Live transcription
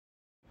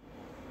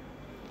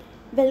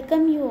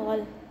Welcome you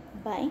all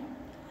by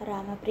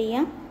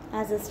Ramapriya,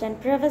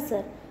 Assistant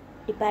Professor,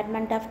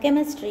 Department of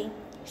Chemistry,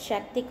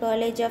 Shakti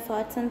College of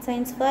Arts and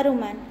Science for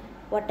Women,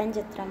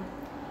 Vatanjatram.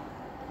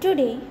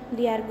 Today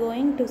we are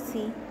going to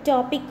see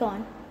topic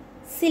on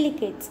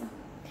silicates.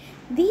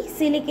 These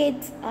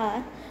silicates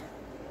are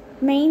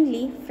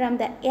mainly from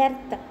the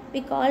earth.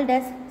 We called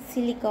as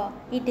silica.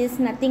 It is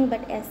nothing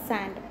but a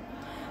sand.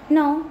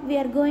 Now we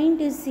are going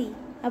to see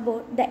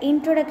about the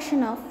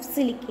introduction of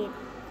silicate.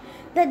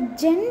 The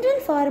general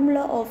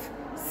formula of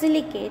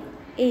silicate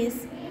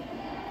is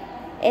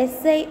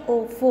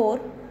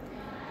SiO4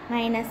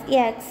 minus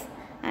X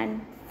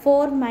and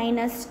 4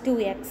 minus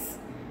 2X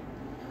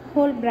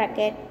whole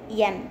bracket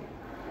N.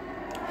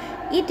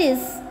 It is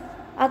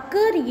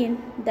occur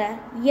in the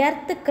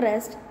earth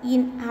crust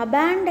in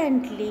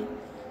abundantly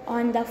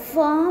on the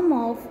form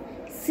of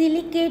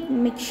silicate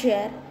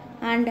mixture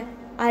and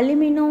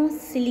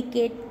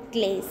aluminosilicate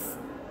clays.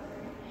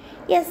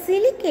 A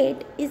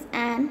silicate is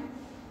an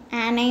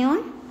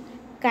anion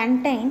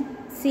contain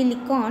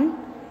silicon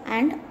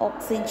and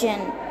oxygen.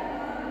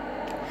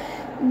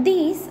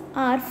 These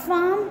are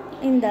formed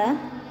in the,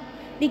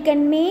 we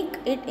can make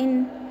it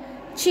in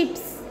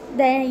chips.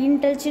 The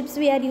Intel chips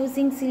we are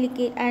using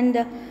silicate,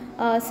 and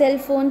cell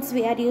phones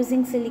we are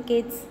using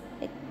silicates,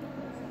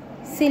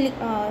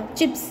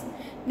 chips.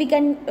 We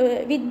can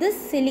with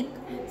this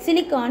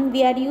silicon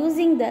we are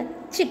using the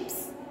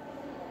chips.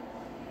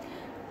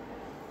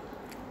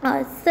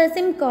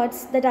 Sesame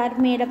cards that are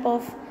made up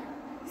of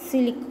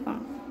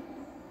silicon.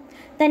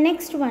 The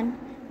next one,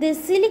 the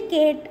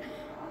silicate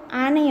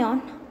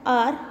anion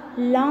are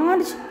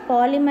large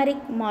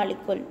polymeric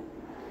molecule.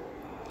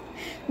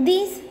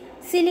 These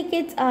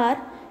silicates are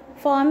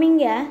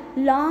forming a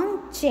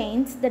long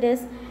chains, that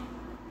is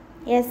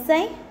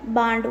Si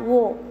bond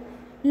O.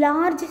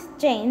 Large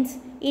chains,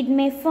 it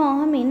may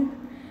form in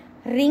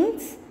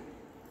rings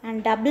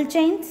and double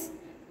chains,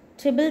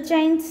 triple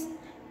chains,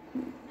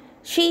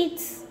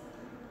 sheets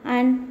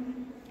and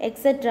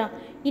etc.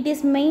 It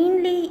is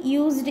mainly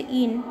used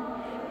in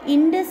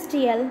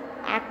industrial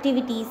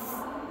activities.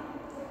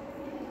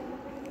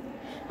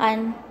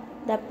 And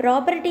the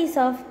properties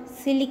of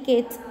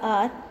silicates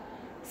are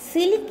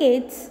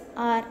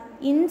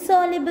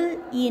insoluble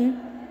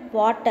in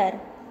water.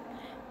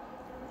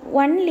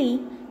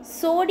 Only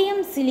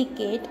sodium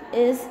silicate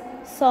is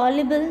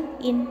soluble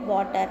in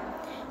water,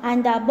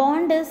 and the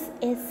bond is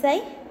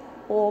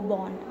SiO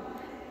bond.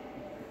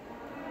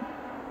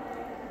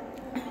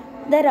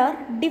 There are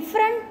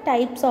different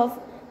types of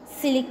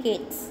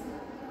silicates.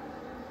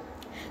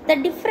 The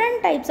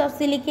different types of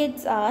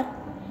silicates are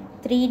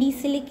 3D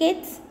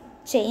silicates,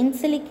 chain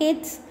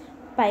silicates,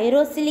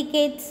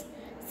 pyrosilicates,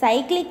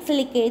 cyclic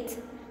silicates,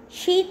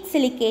 sheet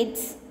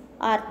silicates,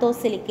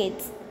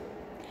 orthosilicates.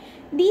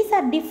 These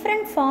are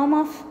different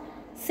forms of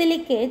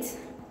silicates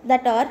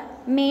that are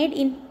made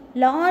in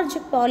large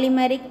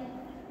polymeric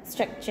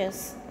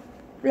structures,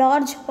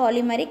 large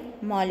polymeric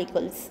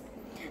molecules.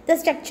 The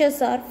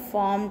structures are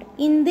formed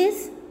in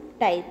these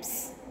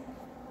types.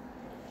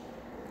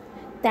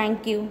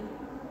 Thank you.